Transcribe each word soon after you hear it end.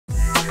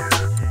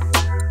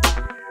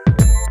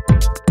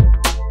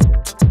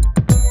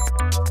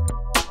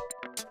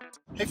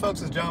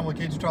folks, it's John with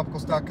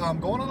KGTropicals.com.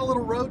 Going on a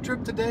little road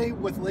trip today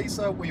with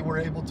Lisa. We were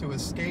able to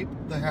escape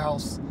the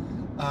house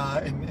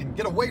and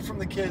get away from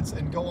the kids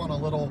and go on a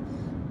little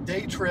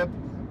day trip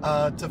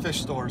to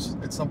fish stores.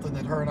 It's something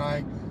that her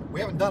and we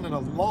haven't done in a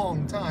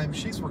long time.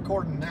 She's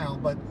recording now,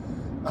 but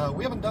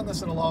we haven't done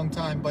this in a long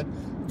time, but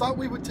thought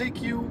we would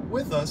take you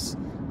with us.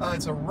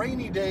 It's a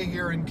rainy day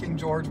here in King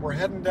George. We're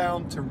heading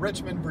down to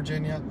Richmond,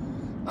 Virginia.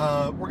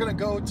 We're going to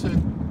go to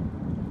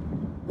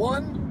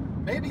one,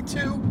 maybe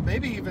two,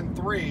 maybe even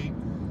three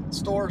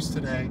stores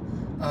today.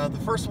 The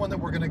first one that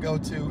we're going to go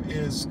to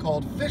is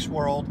called Fish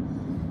World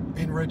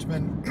in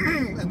Richmond.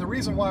 And the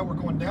reason why we're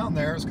going down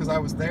there is because I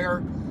was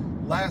there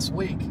last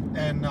week,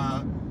 and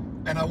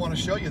I want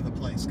to show you the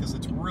place because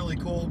it's really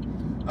cool.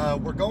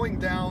 We're going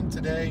down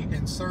today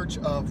in search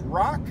of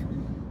rock,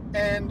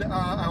 and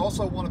I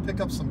also want to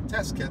pick up some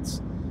test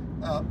kits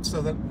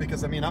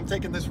because I mean, I'm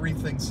taking this reef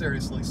thing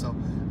seriously, so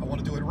I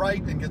want to do it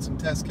right and get some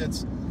test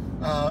kits.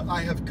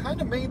 I have kind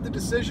of made the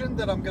decision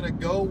that I'm going to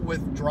go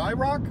with dry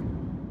rock.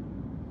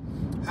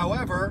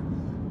 However,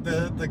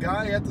 the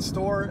guy at the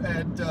store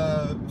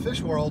at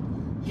Fish World,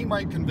 he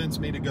might convince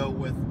me to go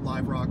with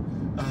live rock.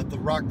 The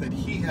rock that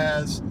he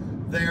has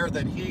there,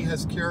 that he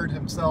has cured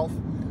himself.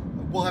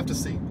 We'll have to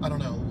see. I don't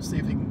know. We'll see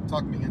if he can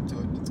talk me into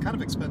it. It's kind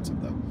of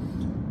expensive though.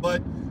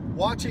 But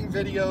watching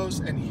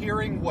videos and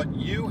hearing what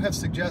you have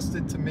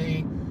suggested to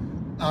me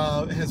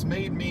has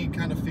made me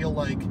kind of feel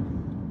like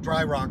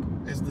dry rock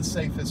is the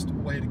safest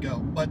way to go.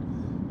 But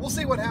we'll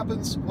see what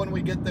happens when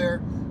we get there.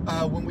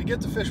 When we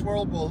get to Fish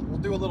World, we'll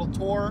do a little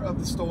tour of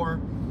the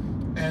store,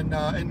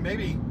 and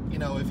maybe, you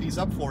know, if he's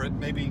up for it,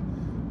 maybe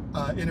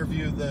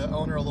interview the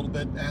owner a little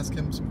bit, ask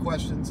him some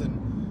questions,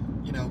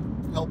 and, you know,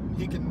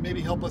 he can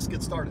maybe help us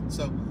get started.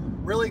 So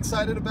really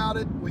excited about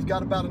it. We've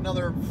got about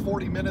another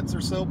 40 minutes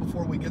or so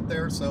before we get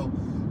there, so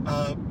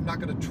I'm not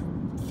going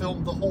to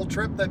film the whole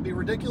trip. That'd be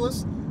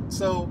ridiculous.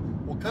 So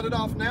we'll cut it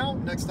off now.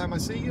 Next time I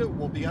see you,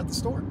 we'll be at the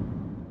store.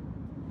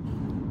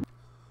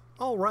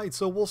 All right,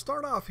 so we'll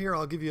start off here.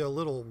 I'll give you a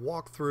little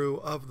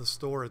walkthrough of the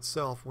store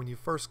itself. When you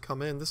first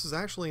come in, this is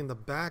actually in the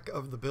back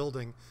of the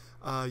building.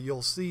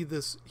 You'll see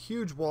this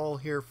huge wall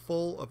here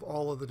full of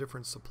all of the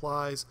different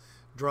supplies,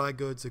 dry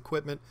goods,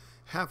 equipment,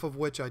 half of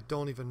which I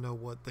don't even know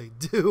what they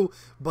do,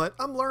 but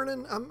I'm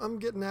learning, I'm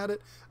getting at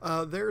it.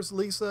 There's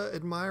Lisa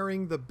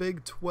admiring the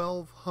big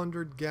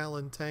 1,200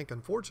 gallon tank.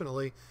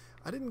 Unfortunately,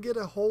 I didn't get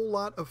a whole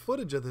lot of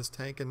footage of this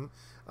tank, and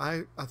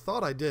I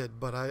thought I did,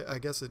 but I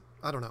guess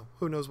I don't know.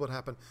 Who knows what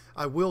happened.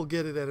 I will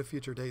get it at a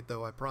future date,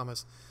 though, I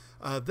promise.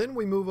 Then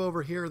we move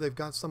over here. They've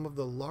got some of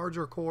the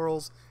larger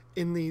corals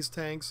in these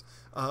tanks,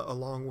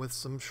 along with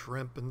some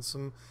shrimp and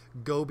some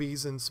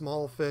gobies and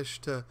small fish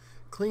to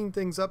clean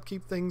things up,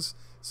 keep things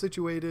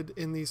situated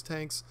in these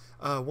tanks.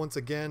 Once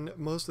again,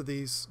 most of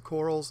these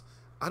corals,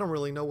 I don't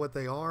really know what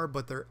they are,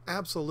 but they're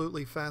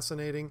absolutely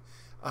fascinating.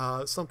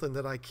 Something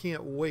that I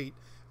can't wait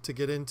to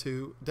get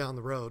into down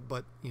the road.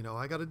 But, you know,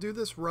 I got to do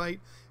this right,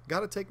 got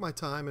to take my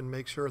time and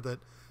make sure that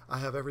I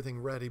have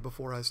everything ready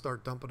before I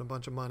start dumping a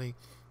bunch of money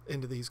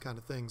into these kind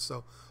of things.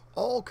 So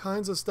all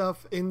kinds of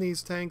stuff in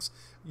these tanks.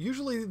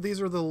 Usually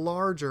these are the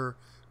larger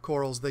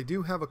corals. They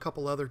do have a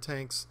couple other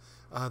tanks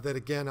that,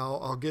 again,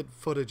 I'll get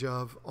footage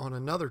of on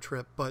another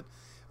trip, but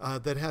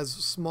that has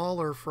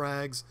smaller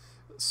frags,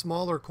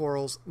 smaller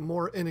corals,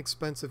 more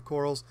inexpensive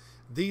corals.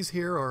 These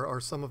here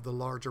are some of the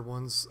larger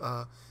ones,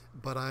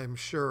 but I'm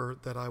sure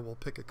that I will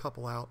pick a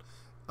couple out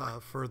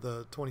for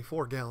the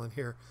 24 gallon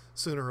here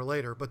sooner or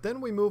later. But then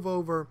we move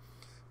over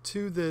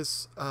to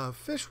this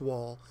fish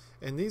wall,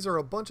 and these are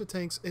a bunch of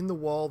tanks in the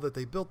wall that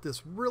they built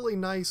this really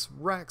nice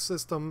rack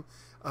system.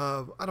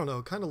 I don't know,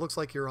 it kind of looks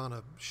like you're on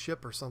a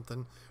ship or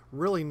something.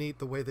 Really neat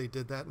the way they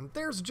did that. And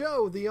there's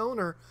Joe, the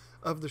owner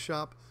of the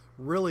shop.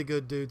 Really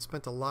good dude.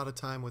 Spent a lot of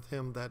time with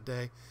him that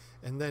day.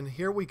 And then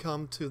here we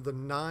come to the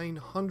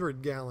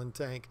 900 gallon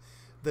tank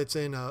that's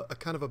in a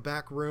kind of a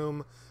back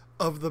room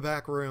of the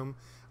back room.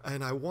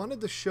 And I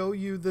wanted to show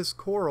you this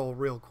coral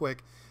real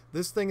quick.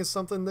 This thing is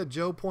something that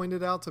Joe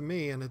pointed out to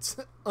me, and it's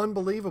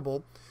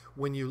unbelievable.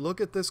 When you look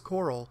at this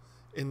coral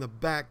in the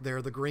back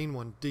there, the green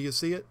one, do you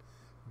see it?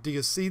 Do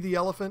you see the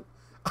elephant?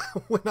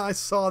 When I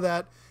saw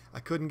that, I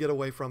couldn't get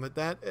away from it.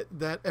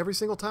 That every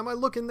single time I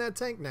look in that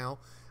tank now,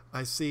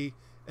 I see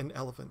an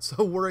elephant.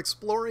 So we're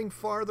exploring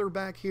farther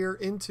back here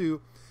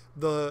into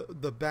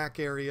the back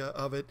area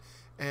of it,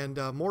 and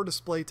more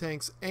display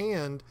tanks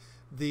and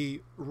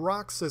the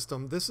rock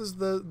system. This is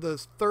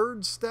the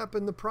third step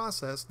in the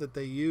process that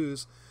they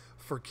use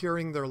for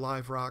curing their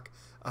live rock,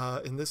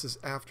 and this is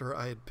after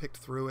I had picked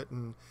through it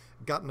and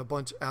gotten a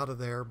bunch out of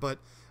there. But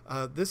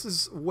this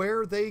is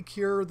where they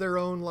cure their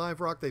own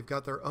live rock. They've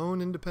got their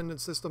own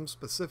independent system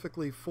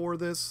specifically for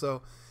this,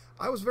 so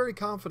I was very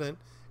confident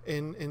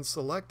in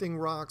selecting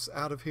rocks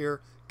out of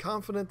here,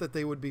 confident that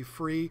they would be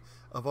free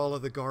of all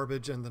of the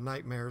garbage and the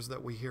nightmares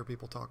that we hear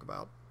people talk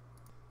about.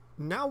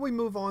 Now we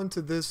move on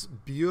to this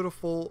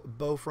beautiful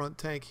bow front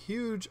tank.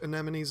 Huge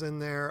anemones in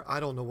there. I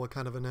don't know what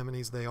kind of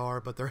anemones they are,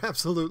 but they're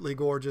absolutely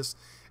gorgeous.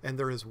 And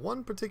there is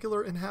one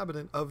particular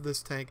inhabitant of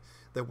this tank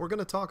that we're going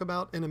to talk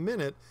about in a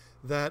minute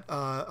that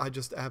I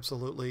just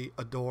absolutely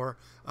adore.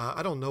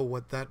 I don't know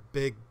what that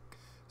big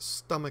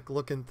stomach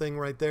looking thing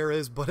right there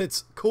is, but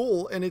it's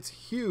cool and it's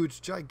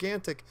huge,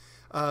 gigantic.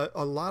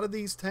 A lot of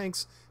these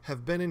tanks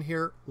have been in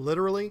here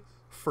literally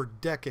for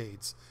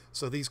decades.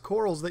 So these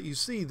corals that you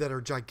see that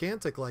are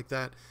gigantic like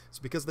that, it's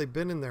because they've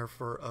been in there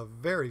for a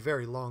very,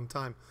 very long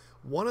time.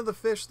 One of the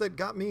fish that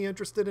got me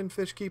interested in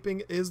fish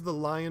keeping is the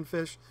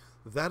lionfish.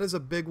 That is a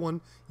big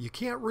one. You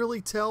can't really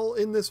tell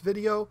in this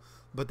video,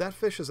 but that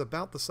fish is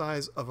about the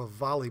size of a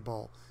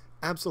volleyball.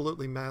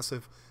 Absolutely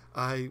massive.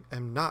 I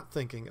am not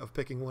thinking of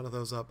picking one of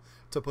those up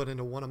to put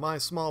into one of my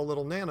small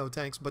little nano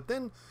tanks. But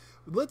then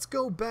let's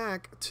go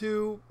back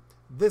to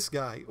this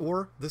guy,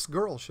 or this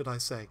girl, should I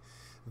say.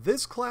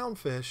 This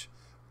clownfish,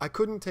 I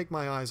couldn't take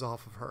my eyes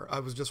off of her. I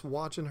was just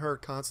watching her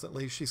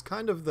constantly. She's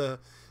kind of the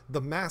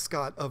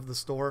mascot of the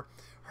store.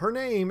 Her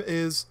name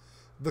is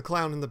the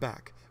Clown in the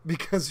Back,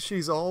 because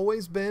she's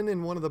always been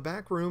in one of the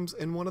back rooms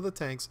in one of the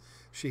tanks.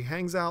 She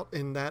hangs out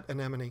in that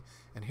anemone.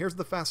 And here's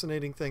the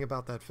fascinating thing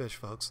about that fish,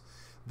 folks.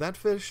 That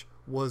fish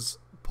was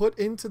put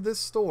into this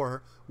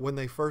store when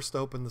they first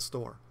opened the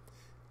store.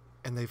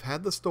 And they've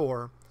had the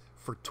store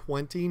for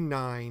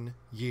 29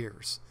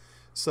 years.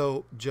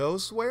 So Joe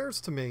swears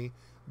to me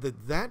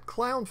that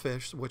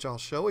clownfish, which I'll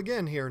show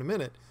again here in a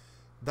minute,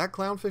 that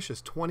clownfish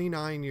is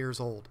 29 years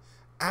old.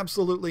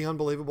 Absolutely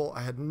unbelievable.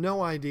 I had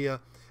no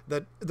idea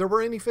that there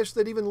were any fish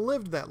that even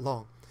lived that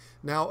long.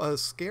 Now, a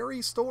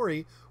scary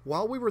story,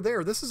 while we were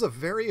there, this is a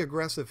very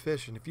aggressive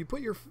fish, and if you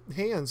put your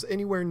hands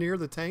anywhere near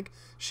the tank,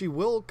 she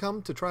will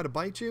come to try to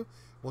bite you.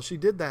 Well, she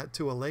did that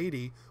to a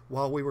lady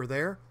while we were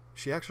there.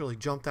 She actually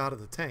jumped out of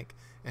the tank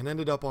and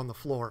ended up on the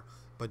floor.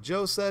 But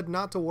Joe said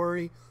not to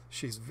worry.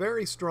 She's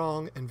very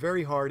strong and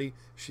very hardy.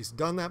 She's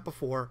done that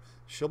before.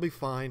 She'll be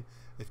fine.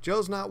 If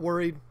Joe's not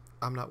worried,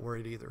 I'm not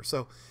worried either.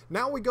 So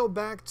now we go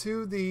back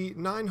to the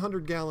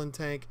 900-gallon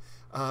tank.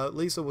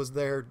 Lisa was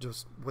there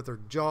just with her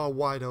jaw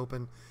wide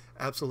open,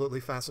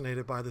 absolutely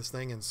fascinated by this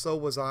thing, and so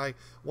was I.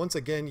 Once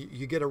again,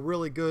 you get a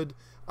really good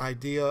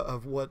idea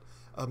of what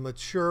a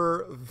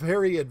mature,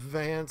 very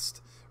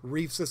advanced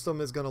reef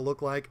system is going to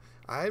look like.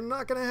 I'm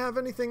not going to have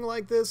anything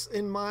like this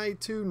in my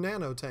 2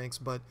 nano tanks,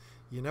 but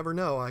you never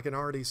know. I can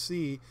already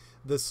see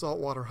this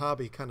saltwater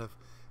hobby kind of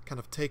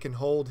taking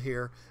hold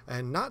here,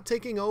 and not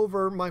taking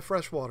over my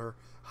freshwater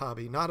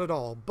hobby, not at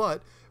all,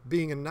 but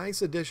being a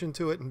nice addition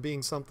to it and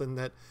being something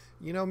that,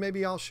 you know,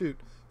 maybe I'll shoot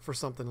for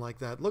something like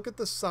that. Look at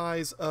the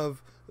size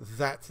of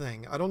that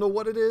thing. I don't know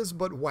what it is,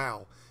 but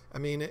wow. I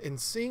mean, and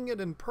seeing it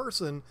in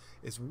person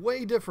is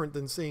way different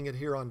than seeing it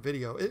here on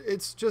video.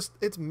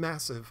 It's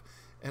massive.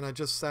 And I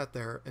just sat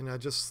there and I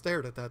just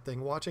stared at that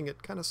thing, watching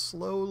it kind of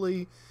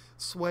slowly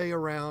sway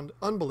around.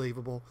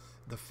 Unbelievable.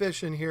 The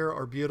fish in here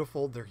are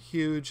beautiful. They're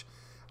huge.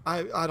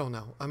 I don't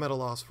know. I'm at a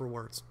loss for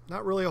words.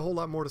 Not really a whole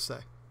lot more to say.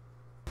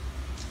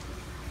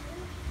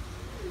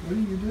 What are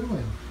you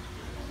doing?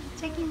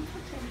 Taking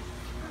pictures.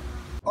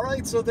 All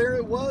right, so there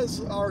it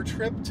was, our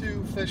trip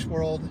to Fish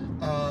World.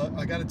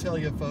 I got to tell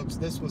you, folks,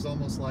 this was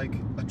almost like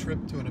a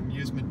trip to an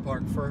amusement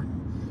park for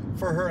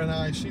her and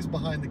I. She's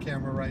behind the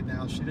camera right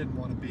now. She didn't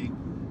want to be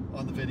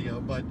on the video,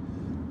 but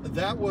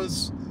that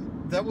was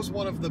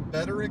one of the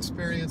better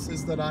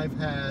experiences that I've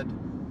had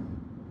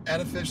at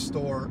a fish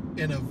store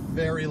in a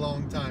very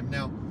long time.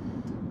 Now,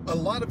 a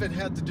lot of it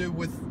had to do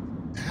with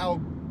how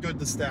good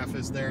the staff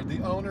is there.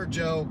 The owner,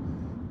 Joe,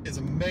 is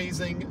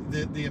amazing.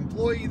 The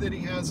employee that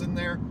he has in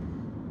there,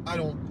 I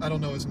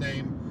don't know his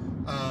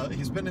name.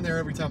 He's been in there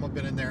every time I've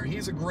been in there.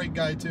 He's a great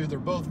guy too. They're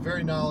both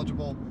very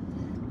knowledgeable.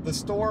 The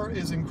store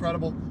is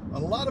incredible. A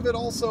lot of it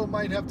also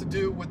might have to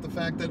do with the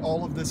fact that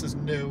all of this is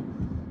new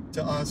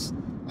to us.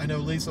 I know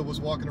Lisa was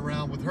walking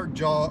around with her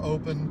jaw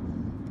open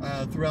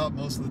throughout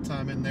most of the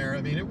time in there.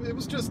 I mean, it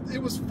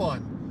was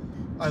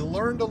fun. I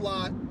learned a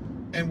lot,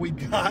 and we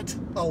got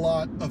a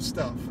lot of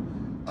stuff.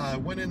 I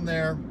went in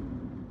there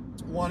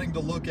wanting to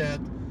look at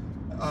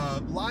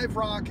live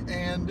rock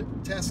and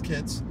test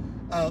kits.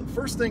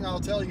 First thing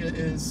I'll tell you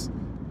is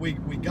we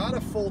got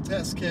a full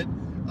test kit.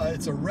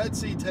 It's a Red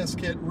Sea test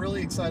kit.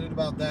 Really excited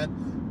about that.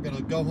 I'm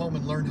gonna go home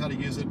and learn how to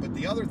use it. But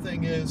the other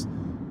thing is,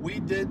 we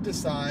did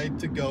decide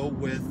to go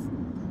with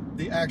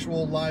the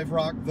actual live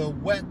rock, the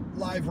wet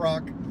live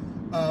rock.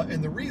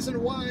 And the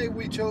reason why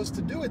we chose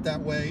to do it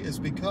that way is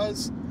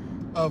because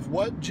of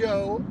what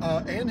Joe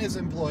and his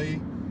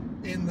employee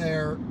in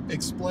there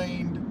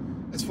explained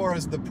as far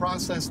as the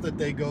process that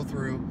they go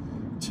through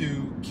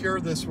to cure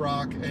this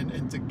rock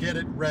and to get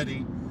it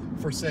ready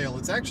for sale.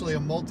 It's actually a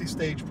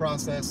multi-stage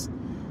process,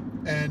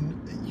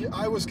 and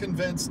I was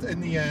convinced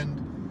in the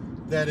end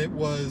that it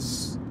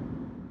was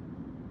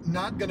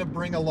not going to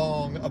bring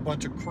along a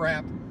bunch of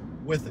crap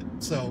with it.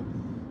 So,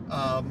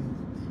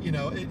 you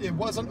know, it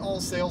wasn't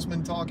all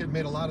salesman talk. It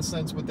made a lot of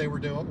sense what they were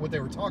doing, what they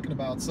were talking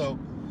about. So,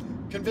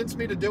 convinced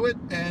me to do it,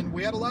 and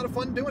we had a lot of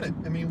fun doing it.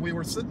 I mean, we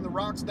were sitting the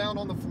rocks down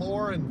on the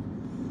floor and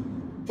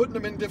putting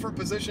them in different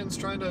positions,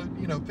 trying to,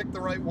 you know, pick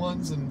the right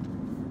ones,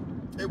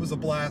 and it was a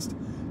blast.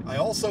 I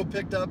also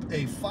picked up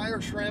a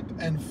fire shrimp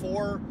and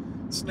 4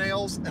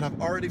 snails, and I've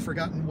already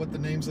forgotten what the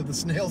names of the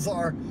snails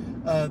are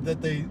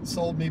that they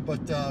sold me,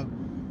 but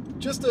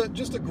just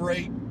a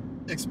great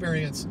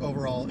experience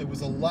overall. It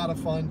was a lot of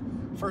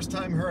fun. First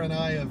time her and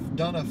I have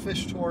done a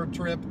fish store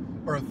trip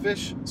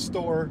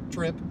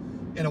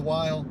in a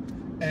while,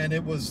 and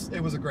it was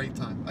a great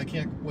time. I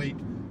can't wait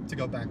to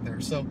go back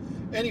there. So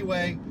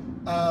anyway,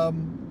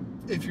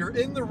 if you're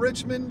in the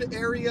Richmond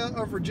area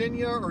of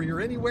Virginia, or you're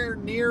anywhere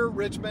near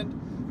Richmond,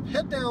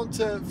 head down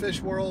to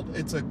Fish World.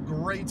 It's a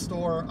great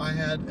store. I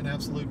had an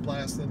absolute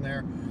blast in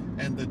there,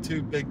 and the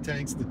 2 big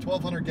tanks, the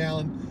 1,200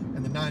 gallon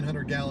and the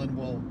 900 gallon,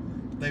 will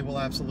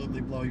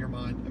absolutely blow your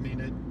mind. I mean,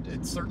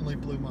 it certainly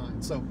blew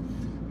mine. So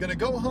I'm gonna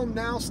go home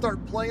now,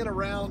 start playing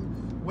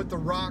around with the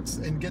rocks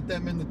and get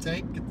them in the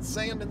tank, get the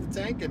sand in the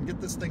tank, and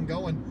get this thing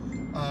going.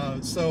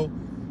 So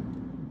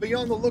be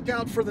on the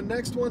lookout for the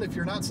next one. If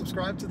you're not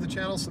subscribed to the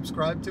channel,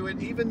 subscribe to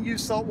it. Even you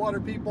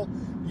saltwater people,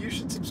 you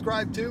should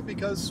subscribe too,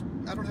 because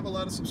I don't have a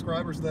lot of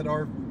subscribers that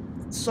are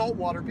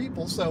saltwater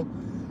people. So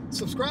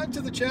subscribe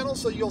to the channel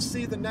so you'll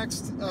see the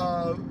next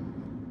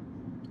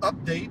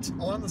update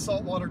on the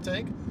saltwater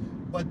tank.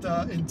 But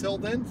until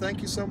then,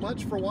 thank you so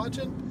much for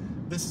watching.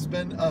 This has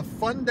been a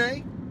fun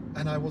day,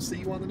 and I will see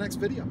you on the next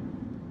video.